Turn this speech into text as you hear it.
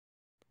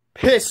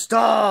Pissed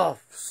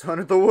off, son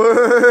of the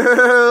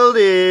world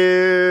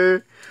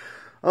here.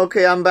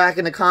 Okay, I'm back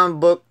in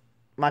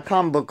my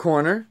comic book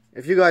corner.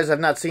 If you guys have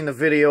not seen the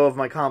video of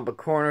my comic book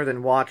corner,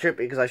 then watch it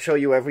because I show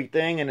you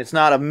everything and it's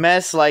not a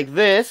mess like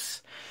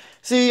this.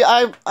 See,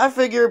 I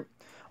figure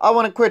I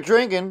want to quit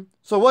drinking,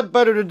 so what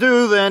better to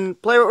do than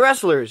play with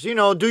wrestlers? You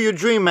know, do your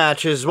dream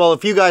matches. Well,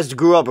 if you guys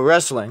grew up with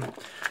wrestling,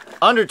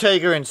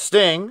 Undertaker and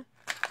Sting,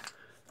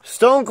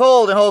 Stone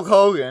Cold and Hulk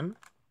Hogan,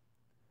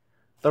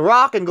 The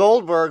Rock and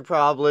Goldberg,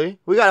 probably.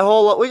 We got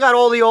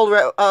all the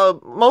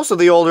old, most of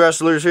the old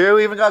wrestlers here.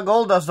 We even got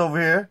Goldust over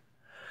here.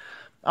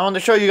 I want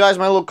to show you guys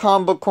my little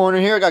comic book corner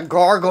here. I got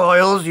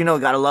Gargoyles. You know,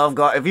 gotta love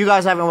If you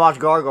guys haven't watched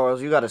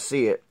Gargoyles, you gotta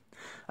see it.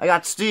 I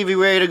got Stevie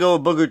ready to go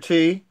with Booger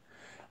T.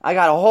 I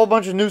got a whole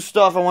bunch of new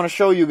stuff I want to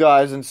show you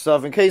guys and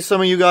stuff. In case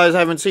some of you guys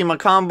haven't seen my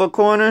comic book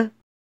corner.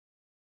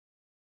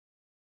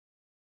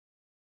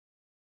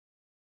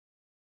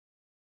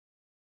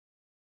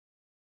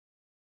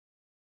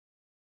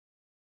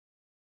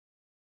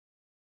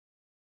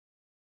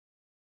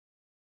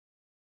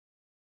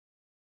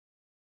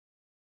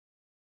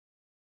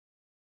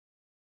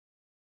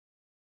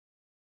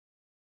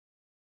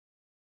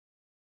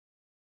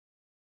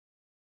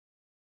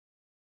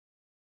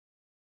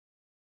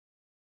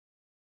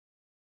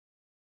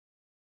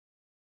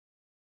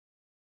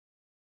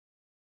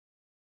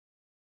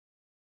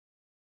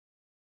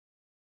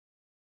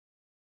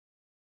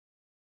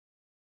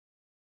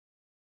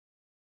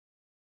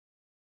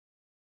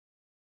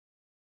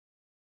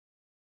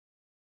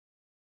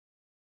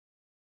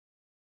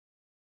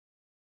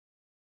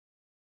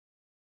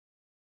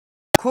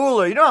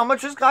 Cooler. You know how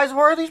much this guy's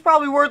worth? He's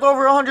probably worth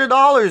over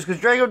 $100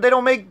 because they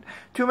don't make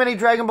too many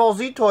Dragon Ball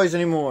Z toys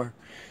anymore.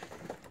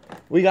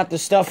 We got the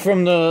stuff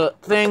from the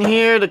thing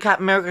here, the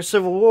Captain America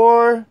Civil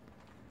War.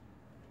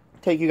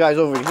 Take you guys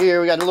over here.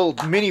 We got a little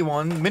mini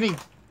one.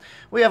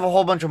 We have a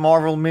whole bunch of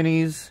Marvel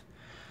minis.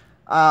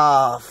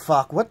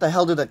 Fuck. What the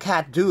hell did the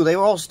cat do? They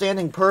were all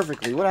standing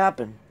perfectly. What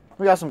happened?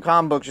 We got some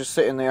comic books just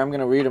sitting there. I'm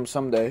going to read them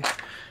someday.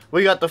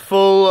 We got the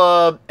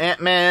full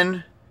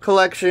Ant-Man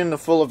collection, the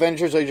full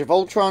Avengers Age of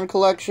Ultron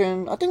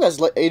collection. I think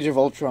that's Age of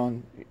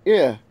Ultron.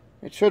 Yeah,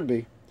 it should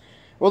be.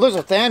 Well, there's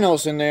a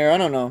Thanos in there. I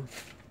don't know.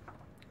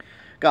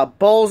 Got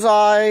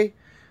Bullseye.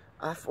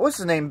 What's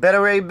his name? Beta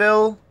Ray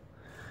Bill.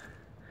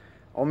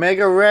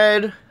 Omega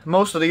Red.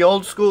 Most of the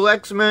old school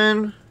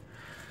X-Men.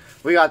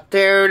 We got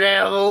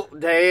Daredevil,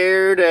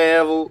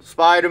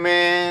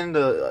 Spider-Man,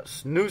 the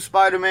new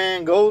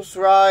Spider-Man, Ghost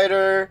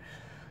Rider,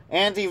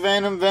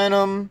 Anti-Venom,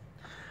 Venom,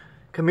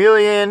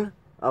 Chameleon.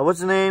 What's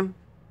his name?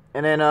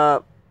 And then,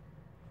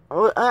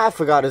 I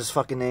forgot his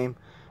fucking name.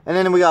 And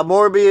then we got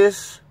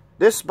Morbius,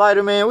 this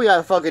Spider-Man, we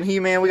got fucking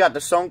He-Man, we got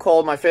the Stone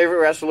Cold, my favorite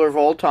wrestler of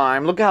all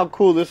time. Look at how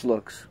cool this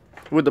looks.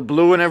 With the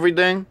blue and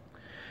everything.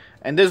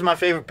 And this is my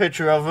favorite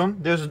picture of him.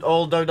 There's an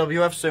old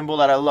WWF symbol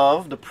that I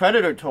love. The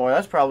Predator toy,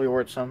 that's probably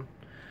worth some.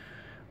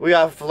 We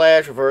got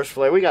Flash, Reverse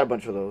Flare, we got a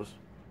bunch of those.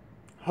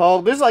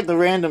 Hulk, this is like the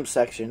random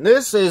section.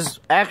 This is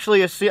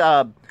actually this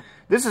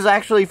is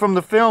actually from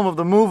the film of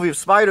the movie of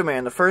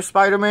Spider-Man, the first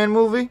Spider-Man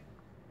movie.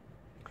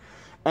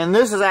 And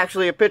this is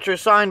actually a picture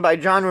signed by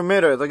John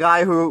Romita, the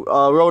guy who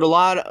wrote a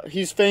lot.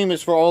 He's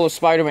famous for all the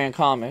Spider-Man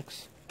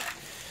comics.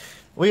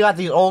 We got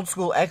these old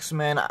school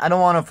X-Men. I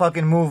don't want to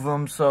fucking move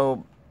them,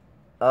 so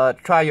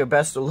try your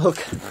best to look.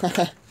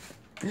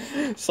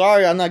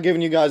 Sorry, I'm not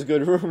giving you guys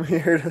good room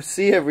here to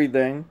see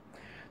everything.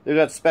 They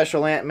got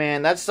Special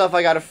Ant-Man. That stuff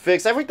I gotta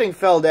fix. Everything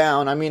fell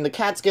down. I mean, the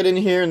cats get in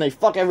here and they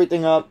fuck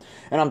everything up.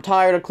 And I'm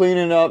tired of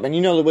cleaning it up. And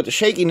you know, with the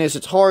shakiness,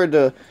 it's hard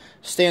to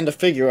stand the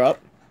figure up.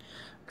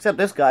 Except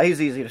this guy,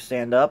 he's easy to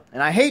stand up.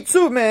 And I hate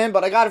Superman,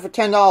 but I got it for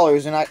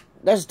 $10. And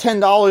that's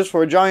 $10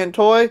 for a giant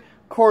toy.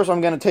 Of course I'm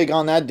gonna take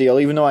on that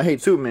deal, even though I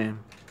hate Superman.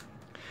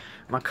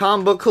 My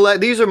comic book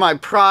these are my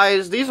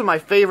prize. These are my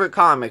favorite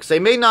comics. They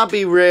may not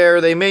be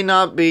rare. They may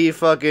not be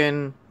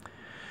fucking...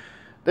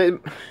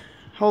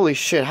 Holy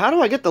shit, how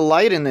do I get the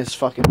light in this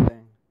fucking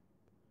thing?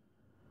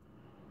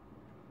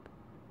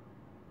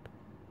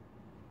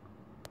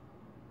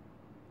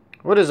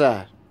 What is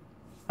that?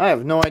 I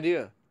have no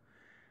idea.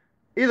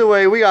 Either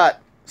way, we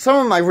got some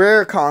of my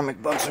rare comic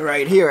books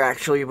right here,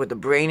 actually, with the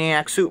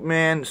Brainiac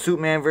Superman,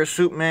 Superman vs.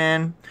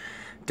 Superman,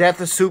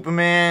 Death of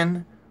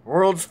Superman,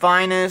 World's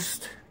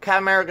Finest,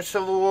 Captain America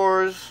Civil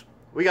Wars.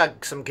 We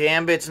got some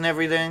Gambits and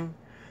everything.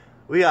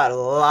 We got a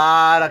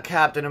lot of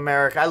Captain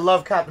America. I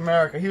love Captain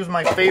America. He was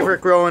my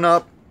favorite growing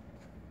up.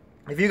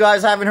 If you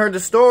guys haven't heard the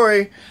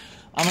story,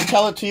 I'm going to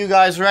tell it to you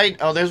guys right.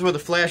 Oh, there's where the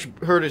Flash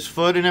hurt his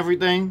foot and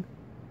everything.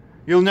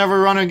 You'll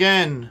never run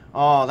again.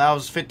 Oh, that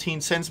was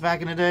 15 cents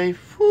back in the day.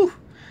 Whew.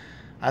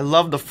 I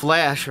love the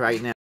Flash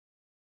right now.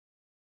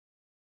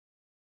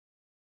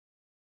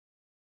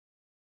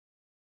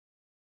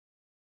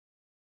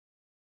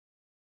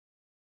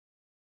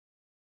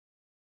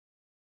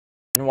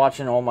 And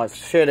watching all my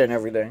shit and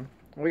everything.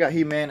 We got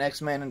He-Man,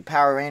 X-Men, and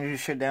Power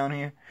Rangers shit down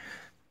here.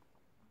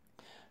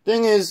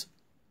 Thing is,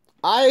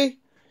 I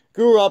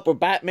grew up with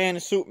Batman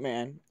and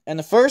Superman. And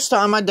the first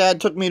time my dad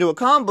took me to a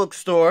comic book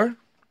store,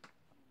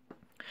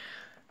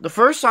 The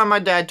first time my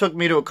dad took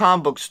me to a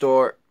comic book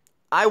store,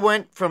 I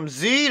went from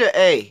Z to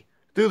A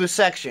through the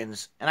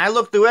sections, and I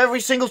looked through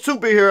every single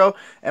superhero,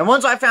 and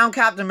once I found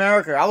Captain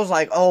America, I was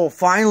like, oh,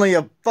 finally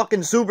a fucking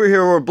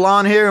superhero with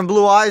blonde hair and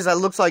blue eyes that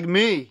looks like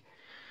me.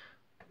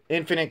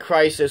 Infinite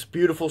Crisis,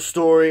 beautiful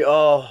story.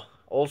 Oh,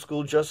 old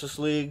school Justice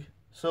League,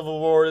 Civil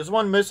War. There's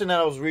one missing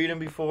that I was reading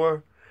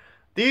before.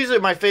 These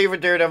are my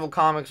favorite Daredevil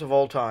comics of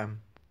all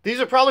time. These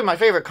are probably my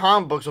favorite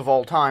comic books of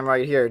all time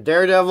right here.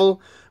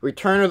 Daredevil,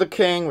 Return of the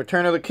King,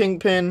 Return of the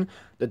Kingpin,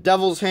 The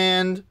Devil's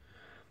Hand,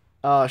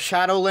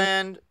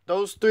 Shadowland.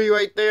 Those three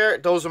right there,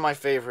 those are my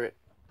favorite.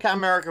 Captain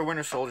America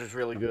Winter Soldier is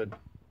really good.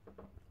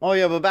 Oh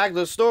yeah, but back to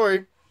the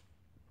story.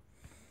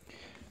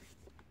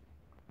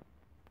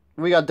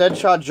 We got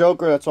Deadshot,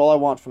 Joker. That's all I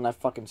want from that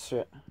fucking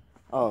shit.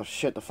 Oh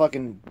shit,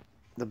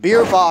 the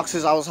beer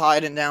boxes I was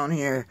hiding down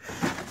here.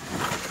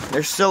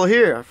 They're still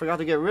here. I forgot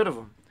to get rid of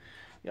them.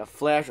 You got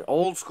Flash,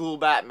 old school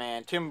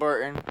Batman, Tim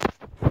Burton.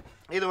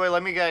 Either way,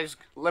 let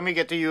me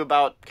get to you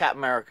about Captain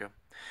America.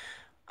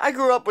 I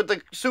grew up with the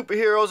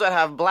superheroes that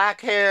have black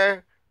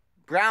hair,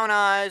 brown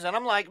eyes, and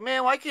I'm like,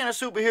 man, why can't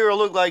a superhero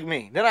look like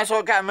me? Then I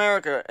saw Captain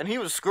America, and he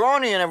was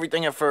scrawny and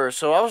everything at first,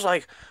 so I was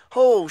like,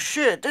 oh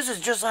shit, this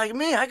is just like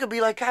me. I could be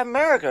like Captain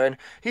America. And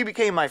he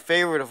became my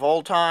favorite of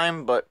all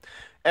time, but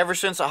ever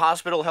since the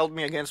hospital held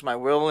me against my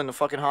will in the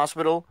fucking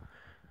hospital,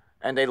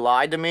 and they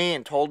lied to me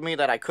and told me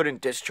that I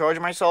couldn't discharge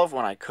myself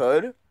when I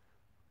could,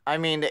 I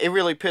mean, it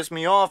really pissed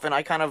me off, and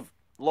I kind of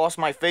lost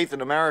my faith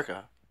in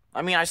America.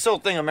 I mean, I still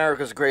think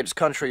America's the greatest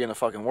country in the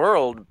fucking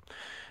world,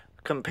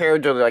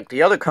 compared to, like,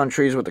 the other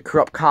countries with the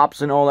corrupt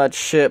cops and all that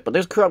shit, but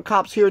there's corrupt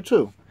cops here,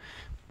 too.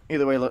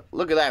 Either way,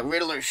 look at that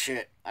Riddler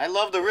shit. I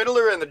love the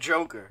Riddler and the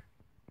Joker.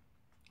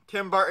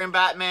 Tim Burton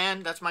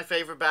Batman, that's my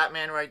favorite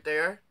Batman right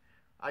there.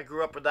 I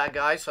grew up with that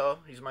guy, so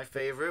he's my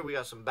favorite. We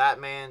got some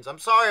Batmans. I'm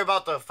sorry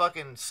about the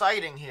fucking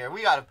sighting here.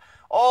 We got,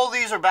 all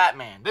these are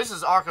Batman. This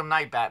is Arkham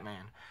Knight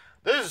Batman.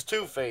 This is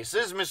Two-Face.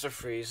 This is Mr.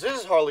 Freeze. This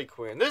is Harley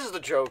Quinn. This is the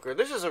Joker.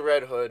 This is a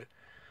Red Hood.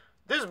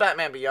 This is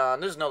Batman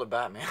Beyond. This is another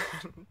Batman.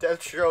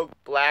 Deathstroke,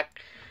 Black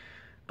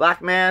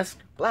Mask.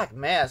 Black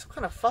Mask? What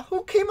kind of fuck?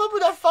 Who came up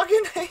with that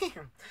fucking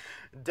name?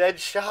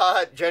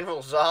 Deadshot,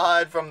 General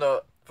Zod from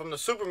the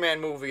Superman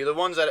movie. The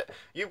ones that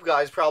you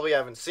guys probably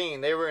haven't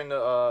seen. They were in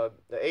the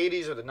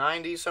 80s or the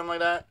 90s, something like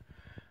that.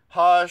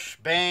 Hush,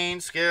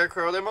 Bane,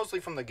 Scarecrow. They're mostly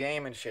from the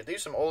game and shit. These are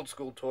some old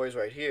school toys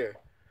right here.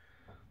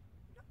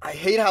 I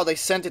hate how they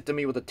sent it to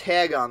me with a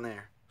tag on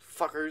there.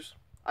 Fuckers.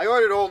 I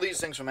ordered all these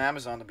things from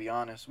Amazon, to be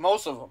honest.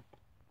 Most of them.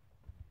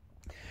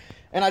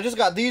 And I just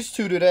got these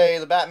two today.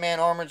 The Batman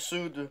Armored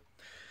Suit. The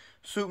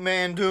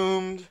Superman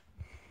Doomed.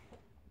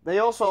 They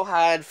also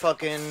had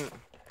fucking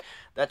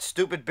that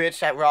stupid bitch,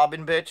 that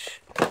Robin bitch.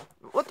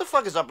 What the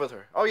fuck is up with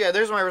her? Oh yeah,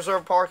 there's my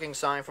reserved parking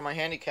sign for my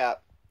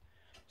handicap.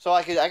 So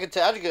I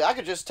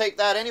could just take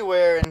that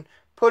anywhere and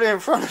put it in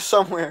front of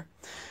somewhere.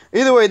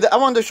 Either way, I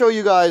wanted to show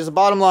you guys, the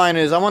bottom line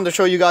is, I wanted to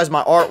show you guys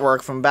my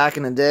artwork from back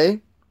in the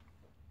day.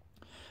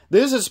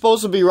 This is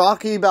supposed to be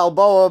Rocky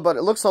Balboa, but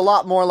it looks a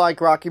lot more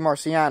like Rocky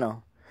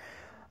Marciano.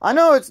 I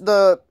know it's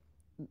the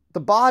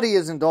body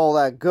isn't all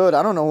that good.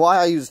 I don't know why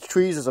I used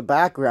trees as a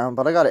background,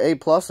 but I got an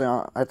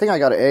A+. I think I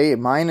got an A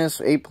minus,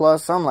 A+,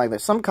 something like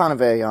that. Some kind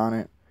of A on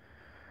it.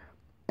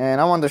 And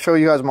I wanted to show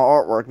you guys my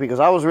artwork because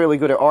I was really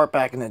good at art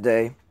back in the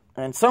day.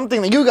 And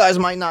something that you guys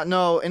might not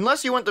know,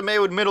 unless you went to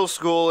Maywood Middle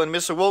School and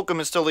Mr. Welcome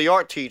is still the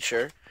art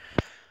teacher,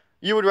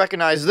 you would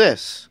recognize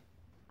this.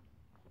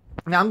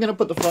 Now I'm going to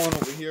put the phone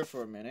over here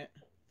for a minute.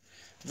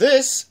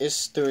 This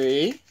is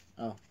 3.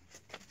 Oh.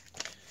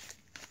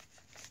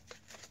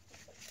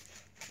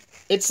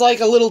 It's like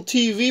a little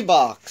TV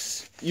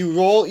box. You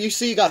roll, you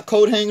see you got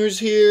coat hangers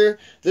here.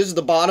 This is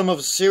the bottom of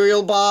a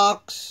cereal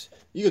box.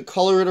 You could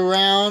color it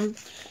around.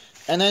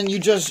 And then you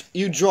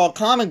draw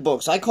comic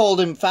books. I called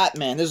him Fat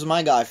Man. This is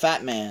my guy,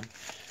 Fat Man.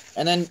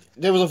 And then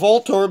there was a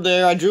Voltorb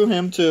there. I drew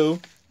him too.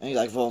 And he's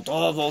like,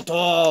 Voltorb,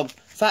 Voltorb.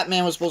 Fat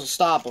Man was supposed to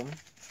stop him.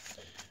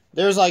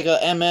 There's like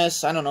a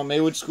MS, I don't know,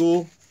 Maywood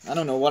School. I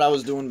don't know what I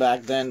was doing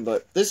back then,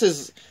 but this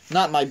is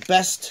not my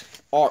best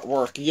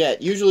artwork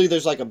yet. Usually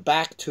there's like a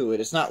back to it.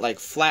 It's not like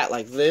flat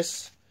like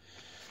this.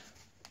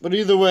 But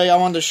either way, I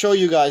wanted to show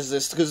you guys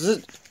this,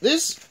 because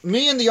this,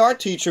 me and the art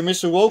teacher,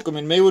 Mr. Welcome,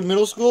 in Maywood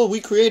Middle School, we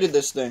created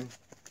this thing.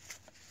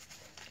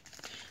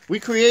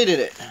 We created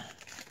it.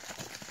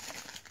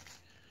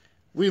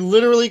 We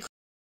literally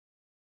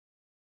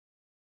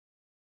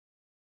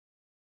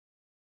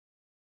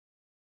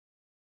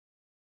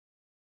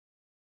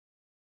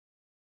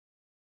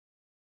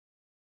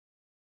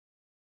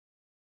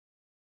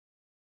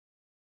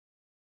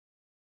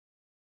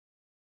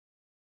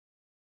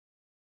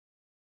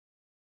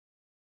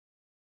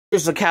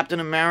Here's the Captain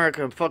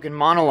America fucking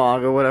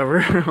monologue or whatever.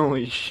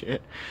 Holy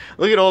shit.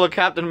 Look at all the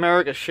Captain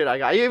America shit I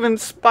got. Even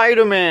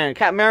Spider-Man.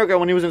 Captain America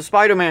when he was in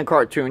Spider-Man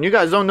cartoon. You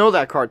guys don't know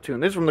that cartoon.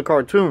 This is from the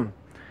cartoon.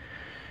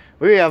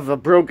 We have a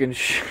broken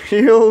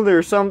shield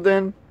or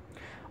something.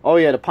 Oh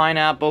yeah, the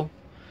pineapple.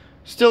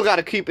 Still got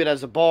to keep it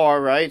as a bar,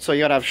 right? So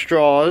you got to have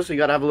straws. You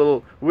got to have a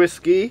little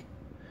whiskey.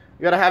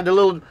 You gotta have the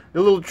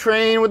little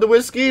train with the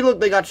whiskey. Look,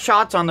 they got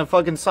shots on the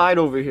fucking side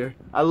over here.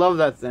 I love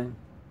that thing.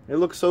 It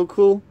looks so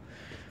cool.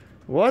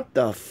 What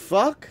the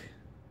fuck?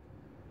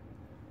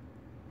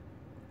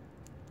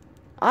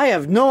 I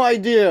have no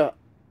idea.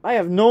 I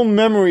have no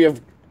memory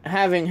of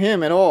having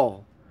him at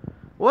all.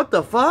 What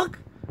the fuck?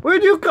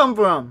 Where'd you come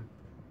from?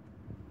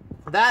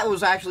 That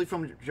was actually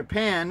from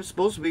Japan. It's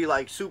supposed to be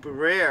like super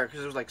rare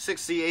because it was like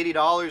 $60,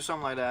 $80,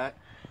 something like that.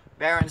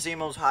 Baron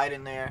Zemo's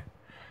hiding there.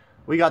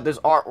 We got this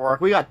artwork.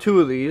 We got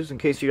 2 of these in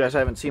case you guys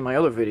haven't seen my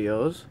other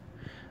videos.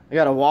 I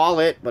got a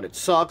wallet, but it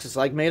sucks. It's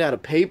like made out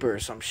of paper or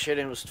some shit,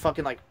 and it was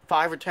fucking like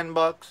 $5 or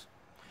 $10.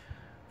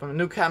 From the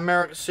new Captain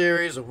America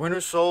series, the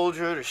Winter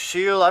Soldier, the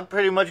Shield. I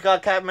pretty much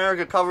got Captain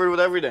America covered with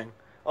everything.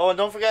 Oh, and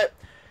don't forget,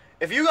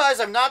 if you guys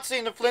have not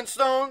seen the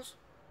Flintstones,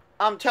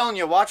 I'm telling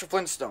you, watch the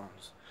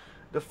Flintstones.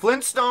 The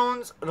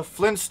Flintstones.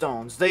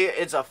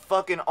 It's a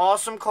fucking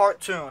awesome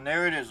cartoon.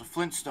 There it is, the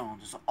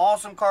Flintstones. It's an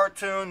awesome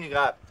cartoon. You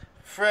got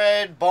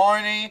Fred,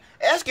 Barney.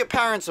 Ask your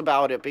parents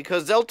about it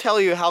because they'll tell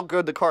you how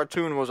good the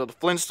cartoon was of the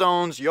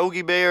Flintstones,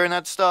 Yogi Bear, and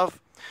that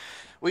stuff.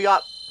 We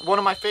got one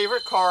of my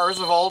favorite cars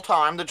of all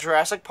time, the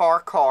Jurassic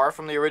Park car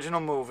from the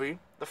original movie.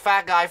 The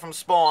fat guy from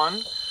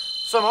Spawn.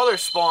 Some other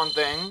Spawn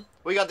thing.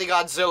 We got the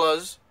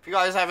Godzillas. If you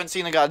guys haven't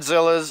seen the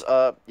Godzillas,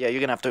 yeah,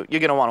 you're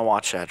gonna want to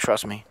watch that,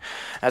 trust me.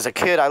 As a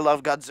kid, I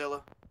loved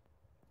Godzilla.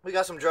 We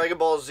got some Dragon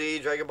Ball Z,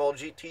 Dragon Ball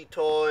GT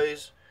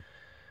toys.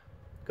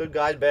 Good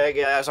guys, bad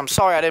guys. I'm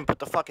sorry I didn't put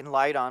the fucking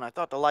light on. I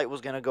thought the light was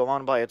gonna go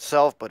on by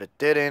itself, but it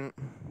didn't.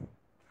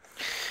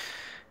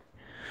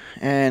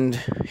 And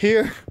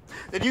here,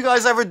 did you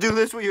guys ever do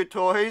this with your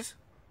toys?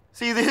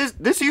 See,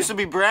 this used to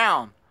be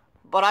brown,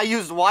 but I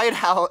used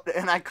white out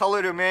and I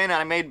colored them in and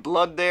I made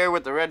blood there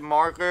with the red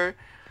marker.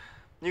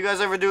 You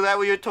guys ever do that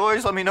with your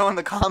toys? Let me know in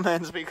the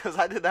comments because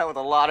I did that with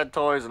a lot of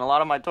toys and a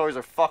lot of my toys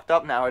are fucked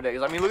up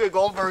nowadays. I mean, look at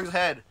Goldberg's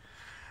head.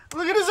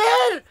 Look at his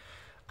head!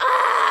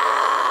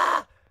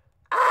 Ah!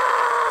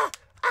 Ah!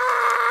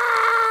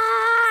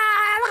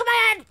 Ah! Look at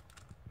my head!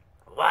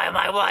 Why am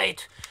I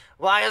white?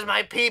 Why is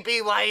my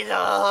pee-pee white?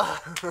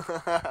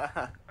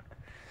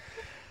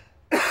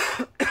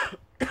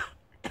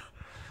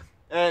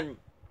 And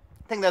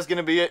I think that's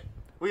gonna be it.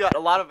 We got a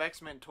lot of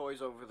X-Men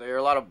toys over there,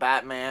 a lot of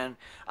Batman.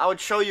 I would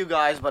show you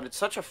guys, but it's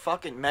such a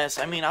fucking mess.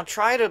 I mean, I'll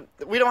try to...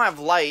 We don't have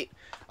light.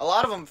 A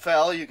lot of them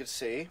fell, you can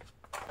see.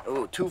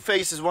 Ooh,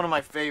 Two-Face is one of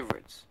my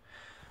favorites.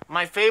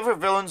 My favorite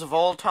villains of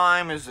all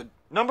time is...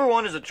 Number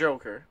 1 is a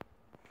Joker.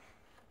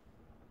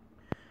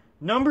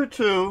 Number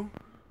 2,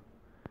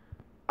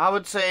 I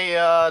would say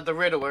the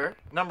Riddler.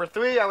 Number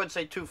 3, I would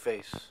say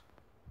Two-Face.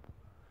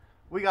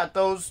 We got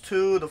those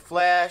 2, the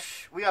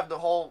Flash. We have the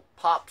whole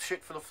pop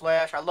shit for the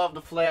Flash. I love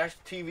the Flash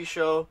TV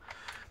show.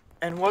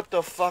 And what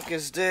the fuck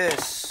is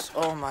this?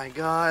 Oh my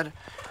god.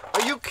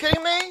 Are you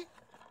kidding me?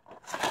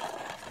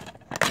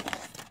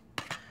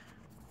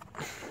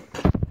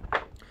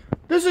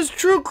 This is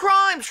True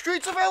Crime,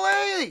 Streets of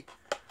LA.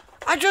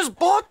 I just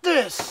bought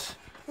this.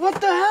 What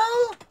the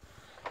hell?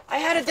 I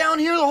had it down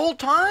here the whole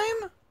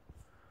time?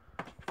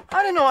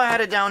 I didn't know I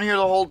had it down here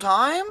the whole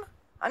time.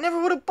 I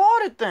never would have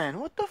bought it then.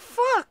 What the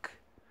fuck?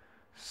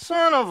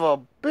 Son of a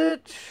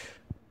bitch.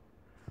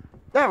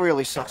 That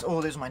really sucks.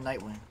 Oh, there's my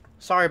Nightwing.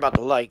 Sorry about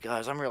the light,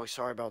 guys. I'm really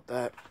sorry about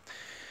that.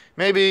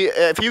 Maybe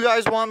if you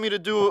guys want me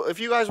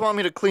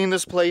to clean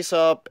this place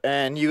up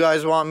and you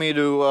guys want me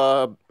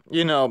to,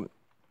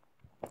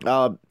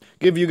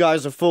 give you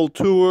guys a full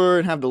tour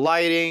and have the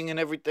lighting and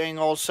everything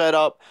all set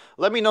up,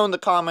 let me know in the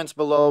comments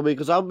below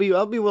because I'll be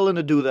willing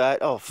to do that.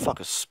 Oh, fuck,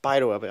 a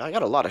spider web. I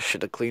got a lot of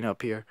shit to clean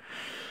up here.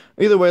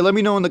 Either way, let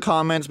me know in the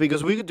comments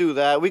because we could do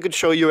that. We could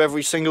show you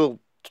every single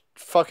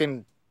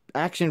fucking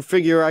action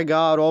figure I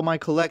got, all my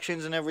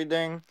collections and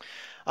everything.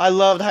 I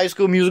loved High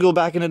School Musical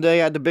back in the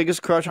day. I had the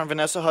biggest crush on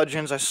Vanessa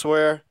Hudgens, I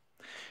swear.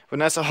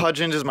 Vanessa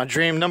Hudgens is my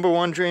number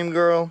 1 dream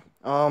girl.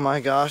 Oh my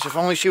gosh, if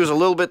only she was a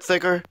little bit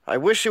thicker. I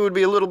wish she would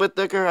be a little bit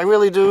thicker, I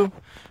really do.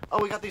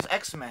 Oh, we got these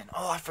X-Men.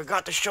 Oh, I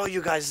forgot to show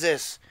you guys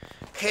this.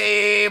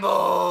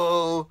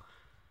 Cable!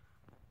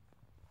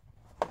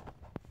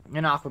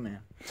 And Aquaman.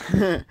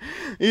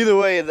 Either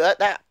way,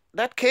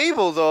 that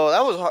Cable though,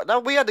 that was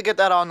hard. We had to get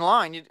that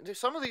online.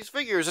 Some of these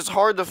figures, it's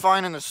hard to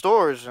find in the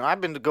stores, and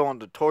I've been going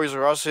to Toys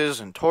R Us's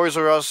and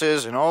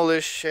all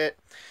this shit.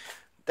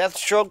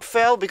 Deathstroke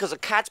fell because a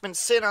cat's been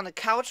sitting on the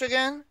couch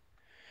again.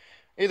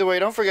 Either way,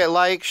 don't forget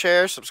like,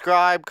 share,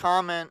 subscribe,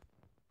 comment,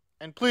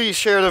 and please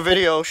share the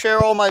video.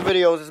 Share all my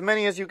videos, as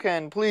many as you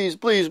can. Please,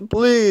 please,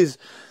 please.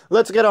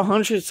 Let's get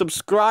 100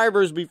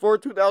 subscribers before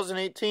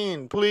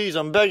 2018. Please,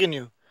 I'm begging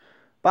you.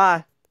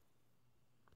 Bye.